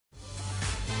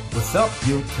What's up,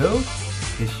 YouTube?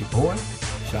 It's your boy,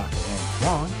 Shaka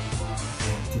Antoine,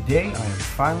 and today I am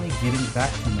finally getting back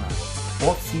to my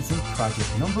off-season project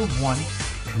number 1,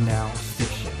 Canal Stick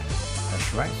Shad.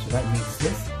 That's right, so that makes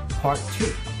this part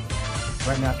 2.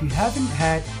 Right now, if you haven't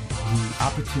had the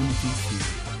opportunity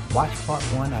to watch part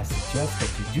 1, I suggest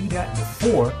that you do that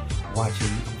before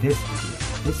watching this video.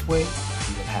 This way,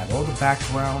 you will have all the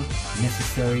background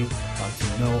necessary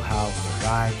to know how we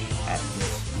arrived at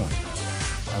this point.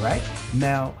 Alright,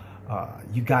 now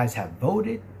you guys have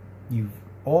voted. You've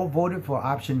all voted for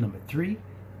option number 3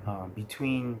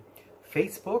 between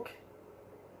Facebook,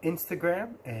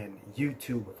 Instagram, and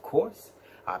YouTube, of course.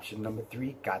 Option number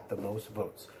 3 got the most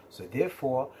votes. So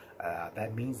therefore,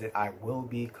 that means that I will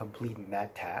be completing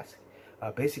that task.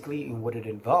 Basically, what it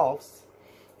involves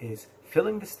is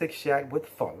filling the stick shad with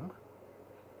foam,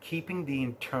 keeping the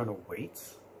internal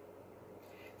weights,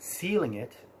 sealing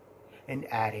it, and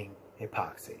adding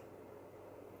epoxy.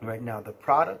 Right now, the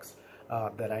products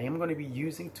that I am going to be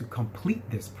using to complete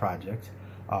this project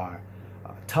are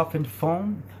toughened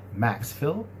foam, max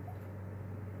fill,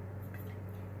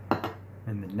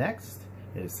 and the next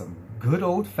is some good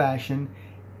old-fashioned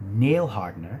nail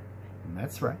hardener, and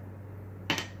that's right.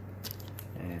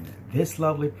 And this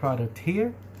lovely product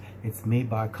here, it's made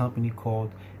by a company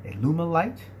called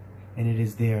Illumilite, and it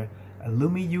is their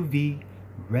Illumi UV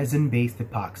resin-based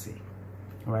epoxy.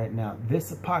 Right now,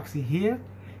 this epoxy here,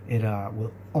 it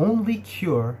will only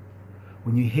cure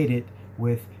when you hit it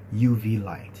with UV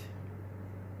light.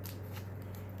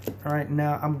 All right,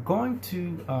 now I'm going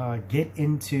to get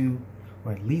into,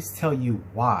 or at least tell you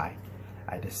why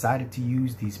I decided to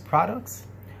use these products.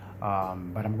 But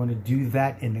I'm going to do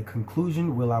that in the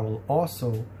conclusion, where I will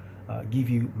also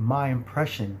give you my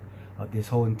impression of this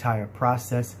whole entire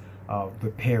process of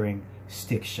preparing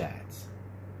stick shads.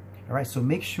 All right, so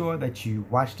make sure that you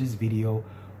watch this video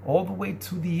all the way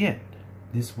to the end.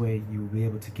 This way you'll be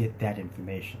able to get that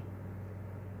information.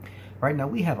 Right now,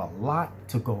 we have a lot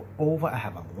to go over. I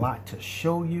have a lot to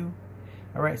show you.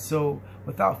 All right, so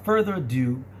without further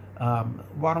ado,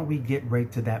 why don't we get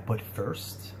right to that? But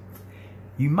first,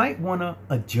 you might want to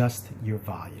adjust your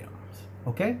volumes.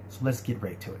 Okay, so let's get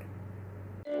right to it.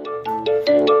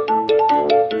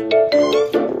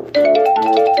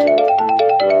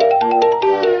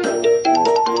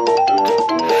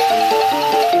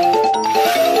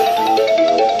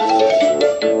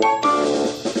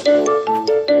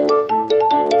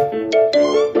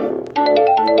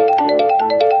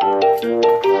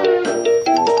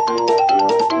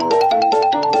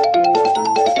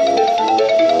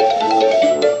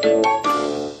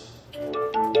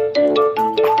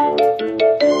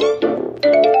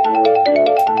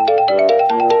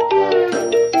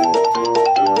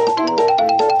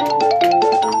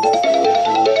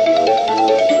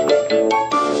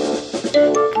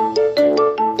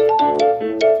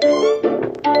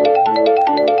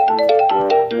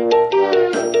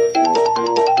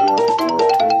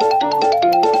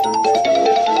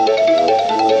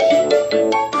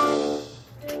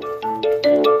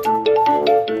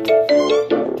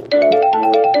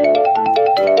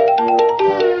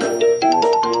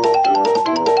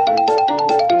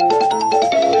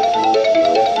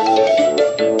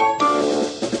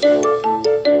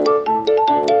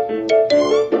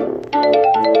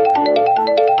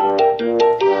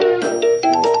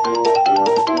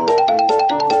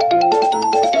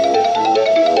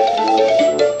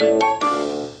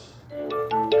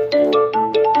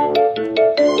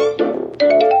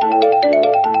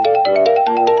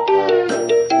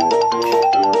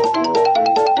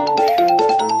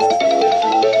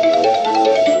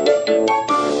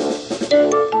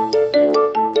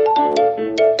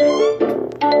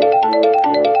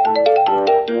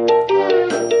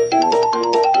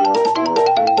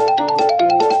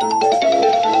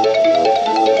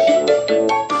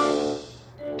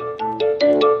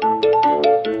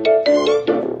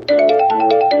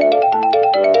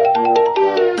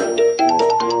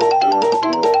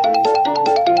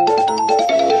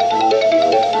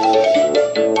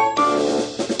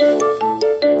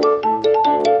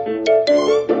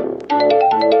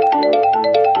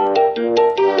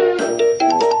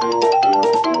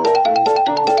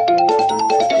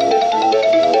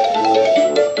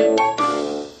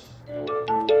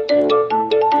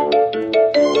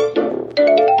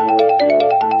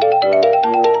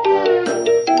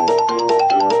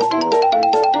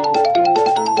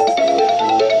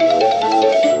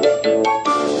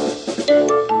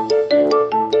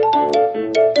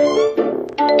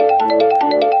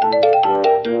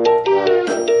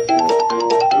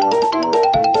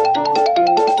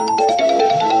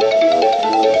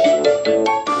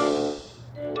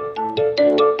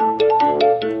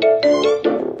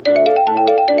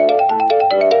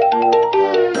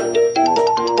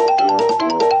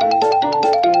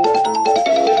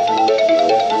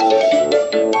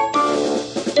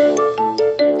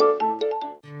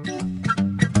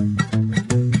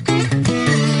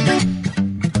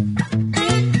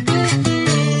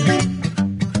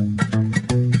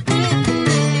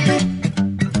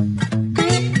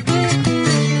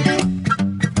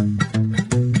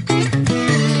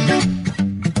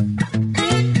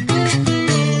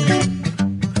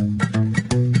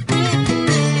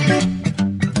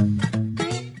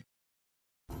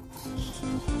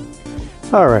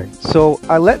 Alright, so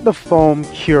I let the foam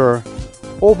cure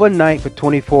overnight for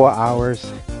 24 hours,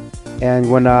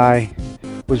 and when I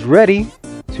was ready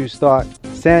to start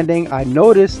sanding, I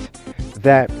noticed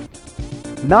that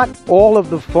not all of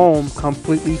the foam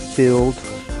completely filled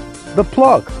the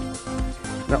plug.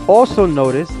 And I also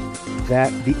noticed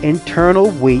that the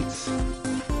internal weights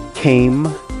came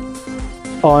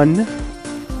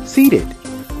unseated,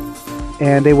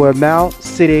 and they were now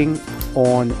sitting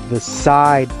on the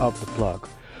side of the plug.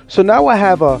 So now I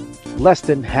have a less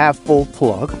than half full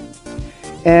plug,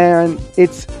 and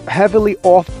it's heavily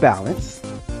off balance.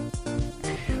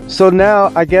 So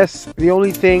now I guess the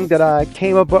only thing that I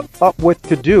came up with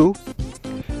to do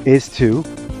is to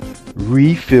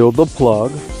refill the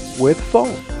plug with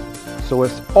foam. So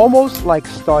it's almost like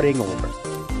starting over.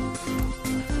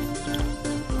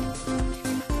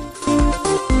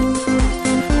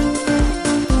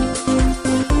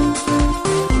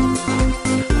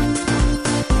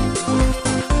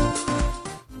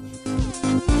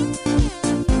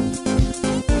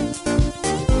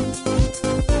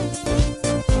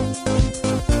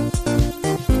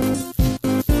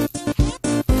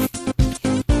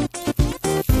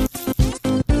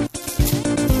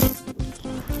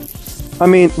 I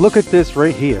mean, look at this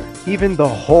right here. Even the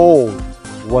hole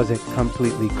wasn't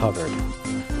completely covered.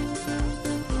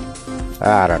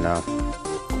 I don't know.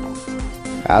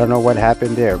 I don't know what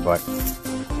happened there, but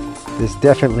this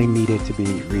definitely needed to be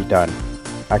redone.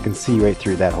 I can see right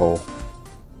through that hole.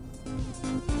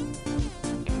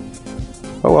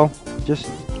 Oh well, just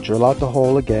drill out the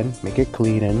hole again, make it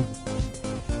clean, and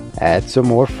add some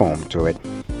more foam to it.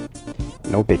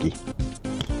 No biggie.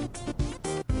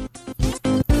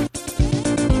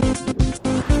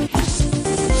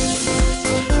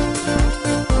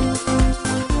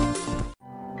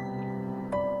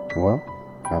 Well,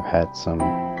 I've had some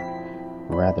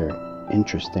rather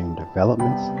interesting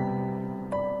developments.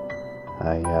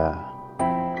 I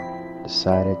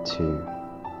decided to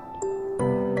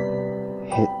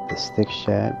hit the stick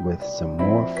shad with some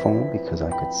more foam because I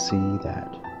could see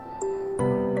that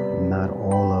not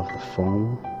all of the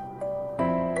foam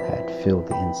had filled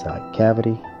the inside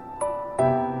cavity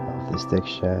of the stick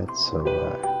shad, so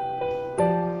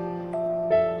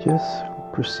just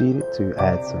proceeded to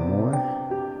add some more.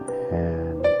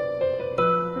 And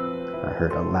I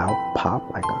heard a loud pop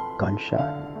like a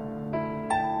gunshot.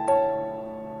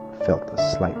 Felt a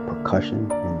slight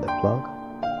percussion in the plug.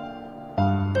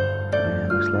 And it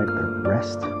looks like the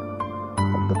rest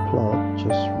of the plug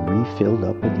just refilled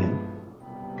up again.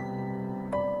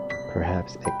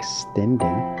 Perhaps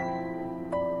extending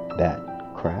that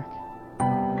crack.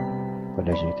 But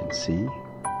as you can see,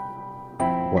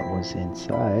 what was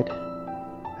inside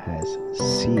has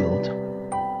sealed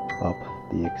up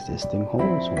the existing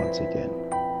holes once again.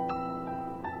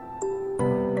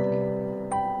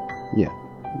 Yeah,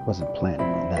 wasn't planning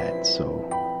on that, so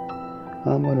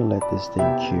I'm gonna let this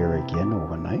thing cure again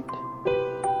overnight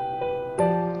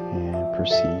and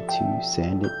proceed to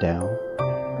sand it down,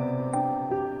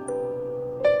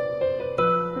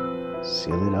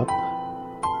 seal it up,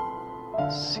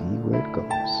 see where it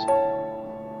goes.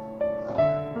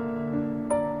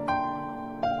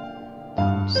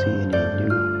 Don't see any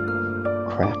new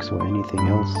cracks or anything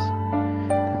else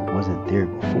that wasn't there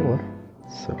before,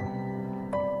 so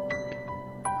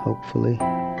hopefully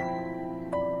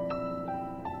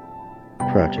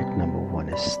project number 1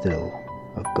 is still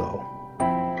a go.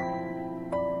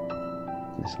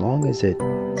 As long as it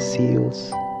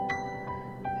seals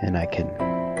and I can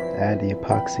add the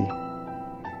epoxy,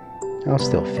 I'll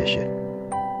still fish it,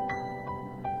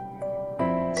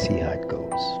 see how it goes.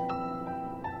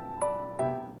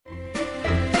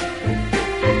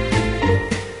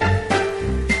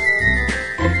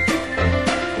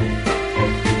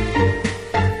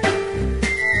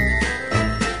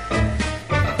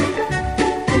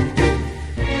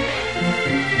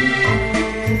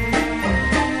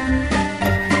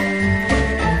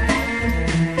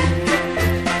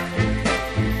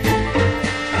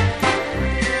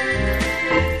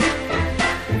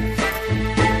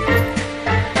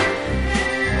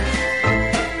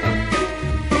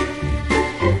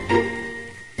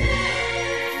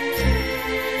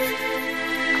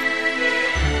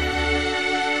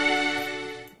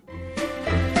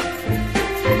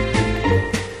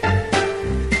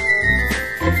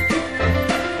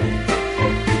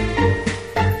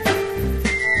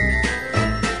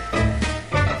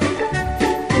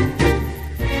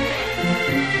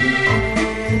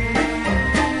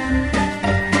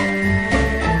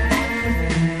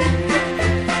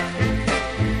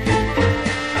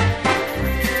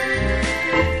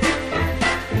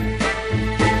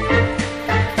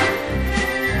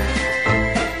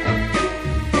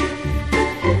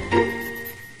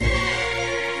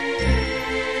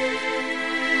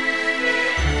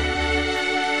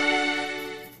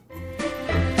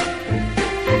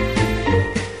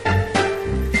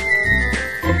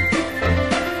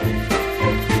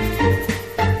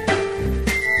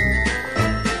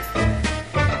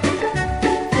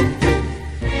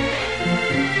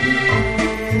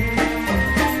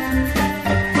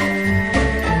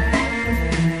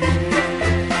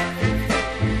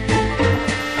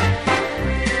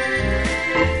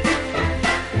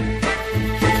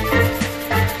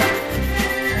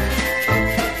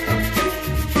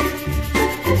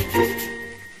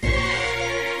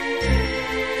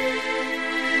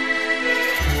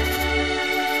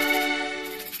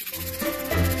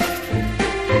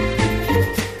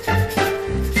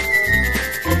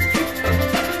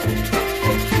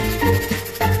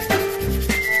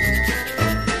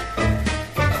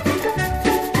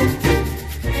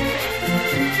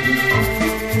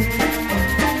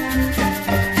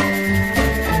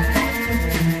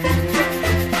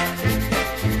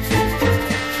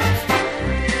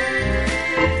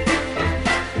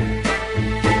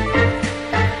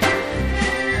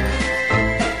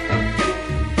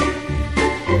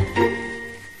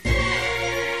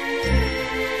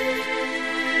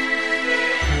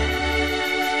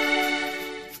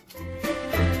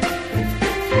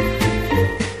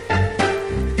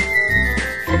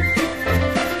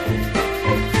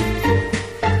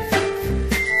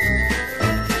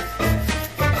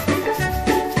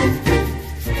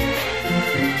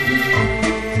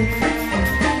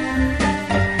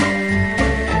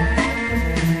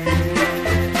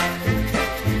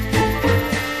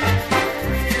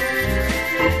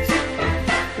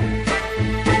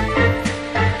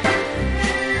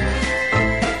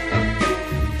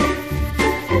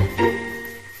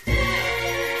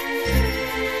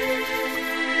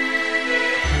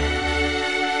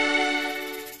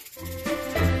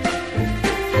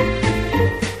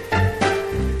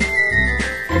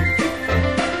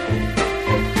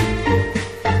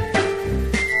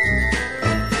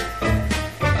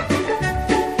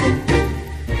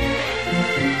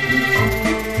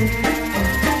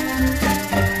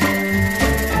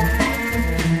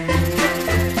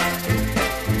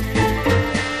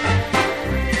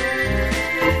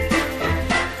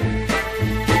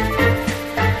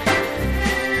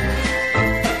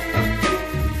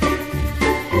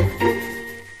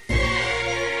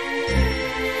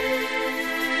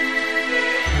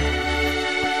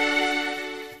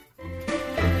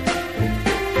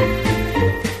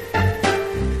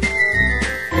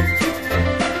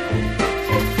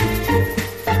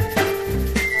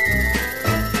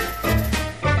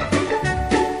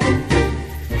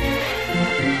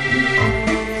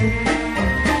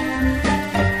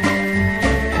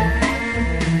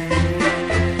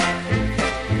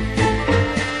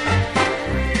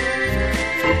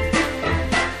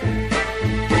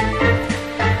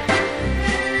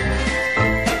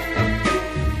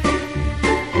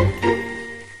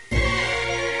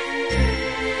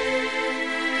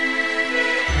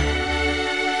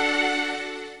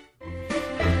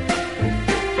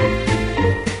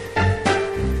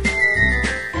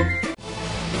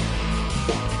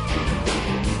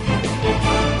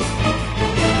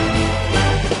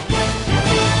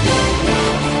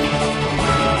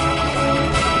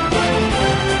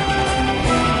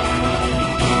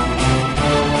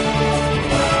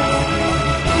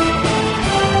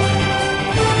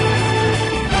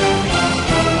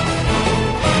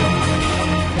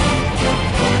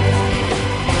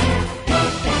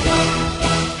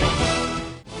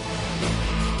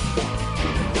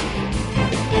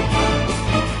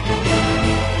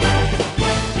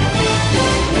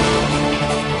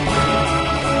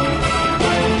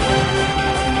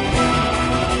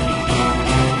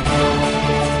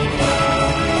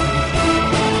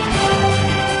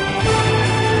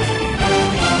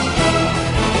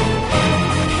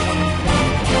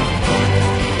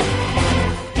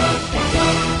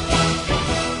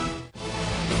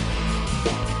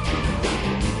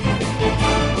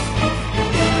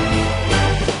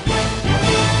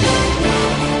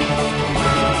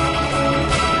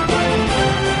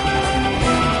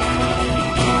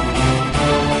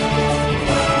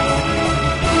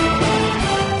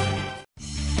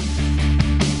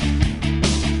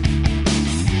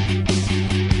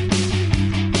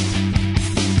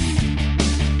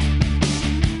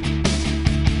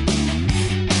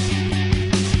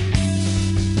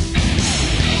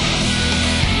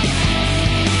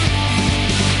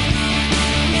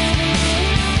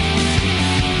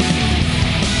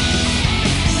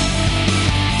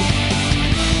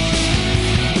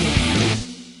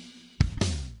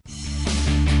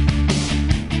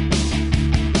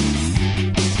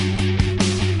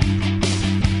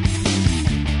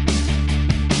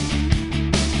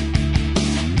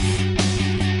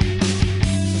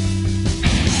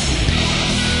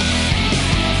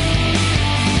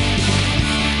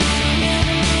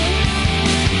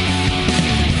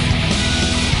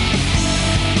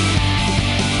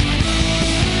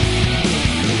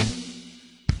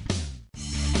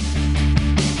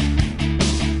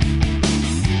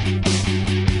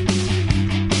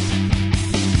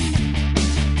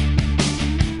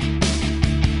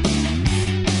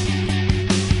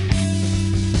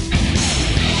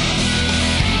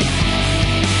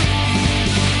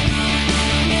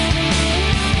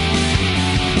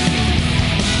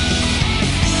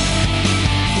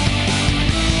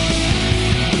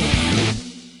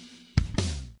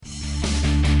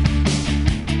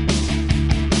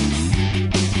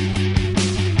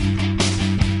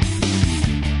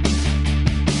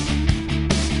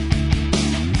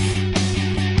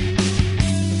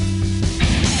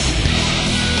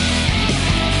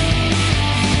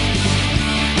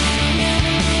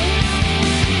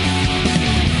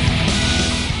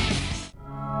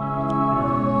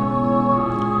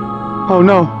 Oh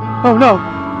no! Oh no!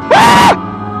 Ah!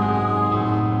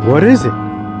 What is it?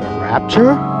 The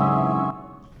rapture?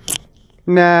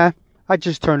 Nah, I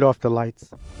just turned off the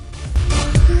lights.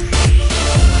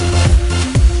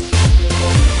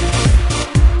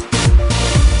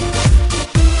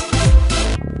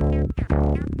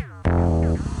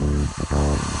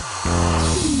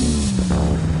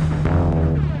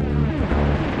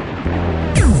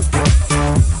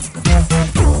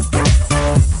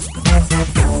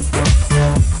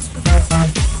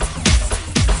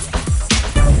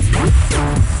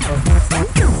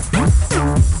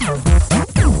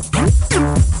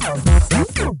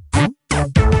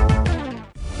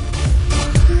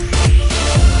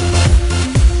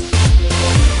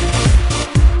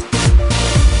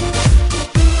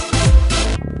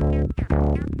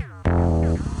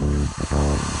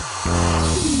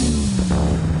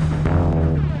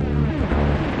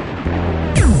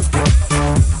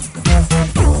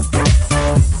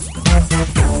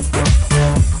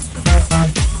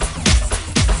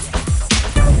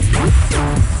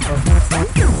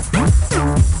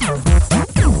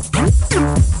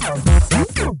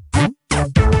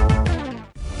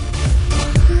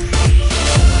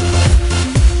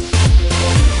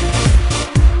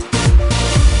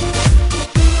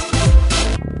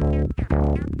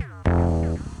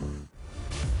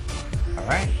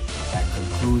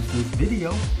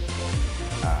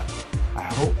 I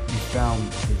hope you found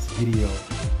this video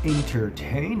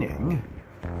entertaining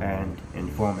and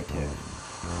informative.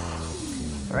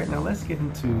 Alright, now let's get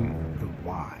into the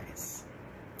whys.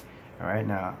 Alright,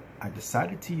 now I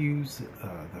decided to use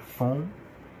the foam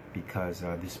because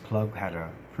this plug had a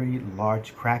pretty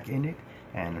large crack in it,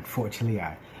 and unfortunately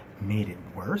I made it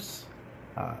worse.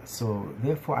 So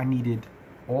therefore I needed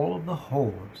all of the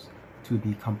holes to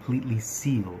be completely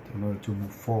sealed in order to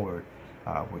move forward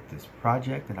with this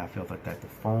project, and I feel that the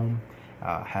foam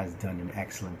has done an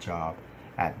excellent job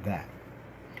at that.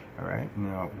 Alright,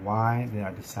 now why did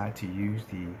I decide to use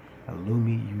the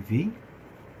Illumi UV?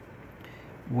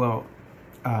 Well,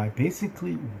 I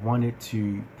basically wanted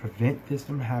to prevent this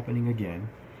from happening again,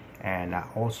 and I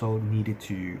also needed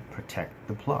to protect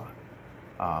the plug.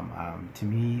 To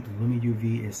me, Illumi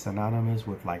UV is synonymous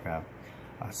with like a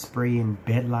spray-in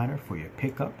bed liner for your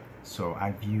pickup, so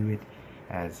I view it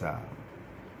as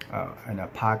an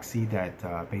epoxy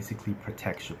that basically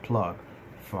protects your plug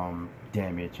from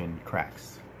damage and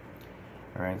cracks.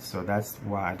 Alright, so that's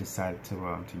why I decided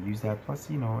to use that. Plus,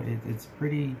 you know, it's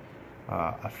pretty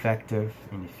effective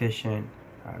and efficient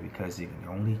because it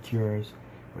only cures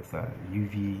with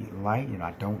UV light. You know,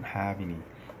 I don't have any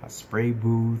spray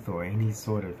booth or any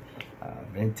sort of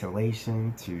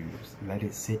ventilation to let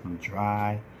it sit and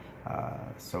dry.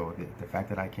 So the fact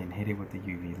that I can hit it with the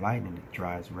UV light and it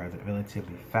dries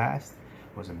relatively fast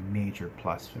was a major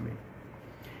plus for me.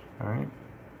 Alright.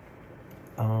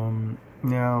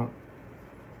 Now,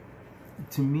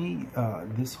 to me,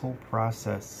 this whole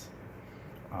process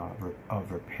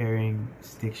of repairing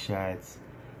stick shads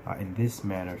in this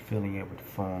manner, filling it with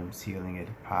foam, sealing it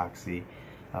epoxy,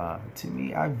 to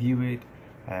me, I view it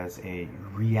as a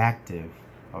reactive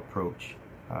approach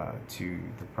to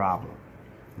the problem.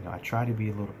 You know, I try to be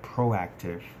a little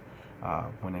proactive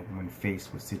when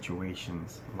faced with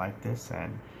situations like this,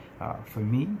 and for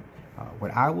me,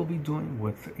 what I will be doing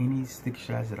with any stick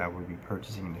shads that I will be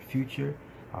purchasing in the future,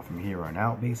 from here on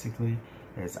out, basically,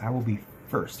 is I will be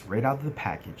first, right out of the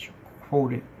package,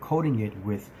 coating it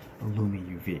with Illumi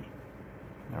UV.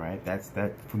 Alright,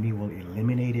 that for me will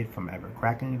eliminate it from ever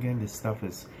cracking again. This stuff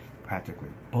is practically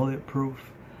bulletproof.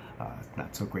 It's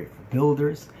not so great for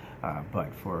builders,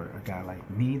 but for a guy like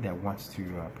me that wants to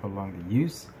prolong the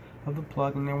use of the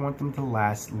plug and I want them to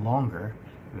last longer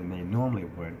than they normally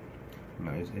would, you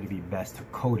know, it'd be best to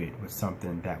coat it with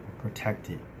something that will protect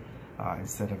it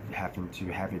instead of having to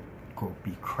have it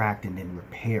be cracked and then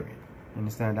repair it. You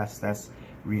understand? That's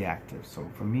reactive. So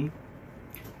for me,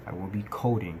 I will be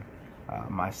coating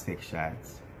my stick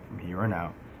shads from here on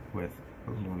out with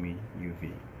Illumi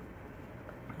UV.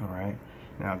 Alright,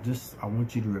 now I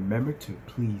want you to remember to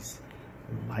please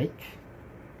like,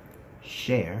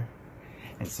 share,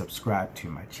 and subscribe to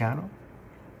my channel.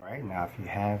 Alright, now if you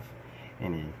have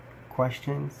any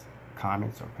questions,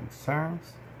 comments, or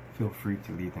concerns, feel free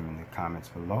to leave them in the comments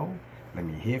below. Let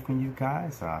me hear from you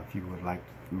guys. If you would like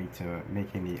me to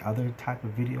make any other type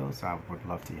of videos, I would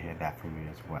love to hear that from you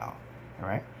as well.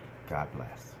 Alright, God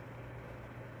bless.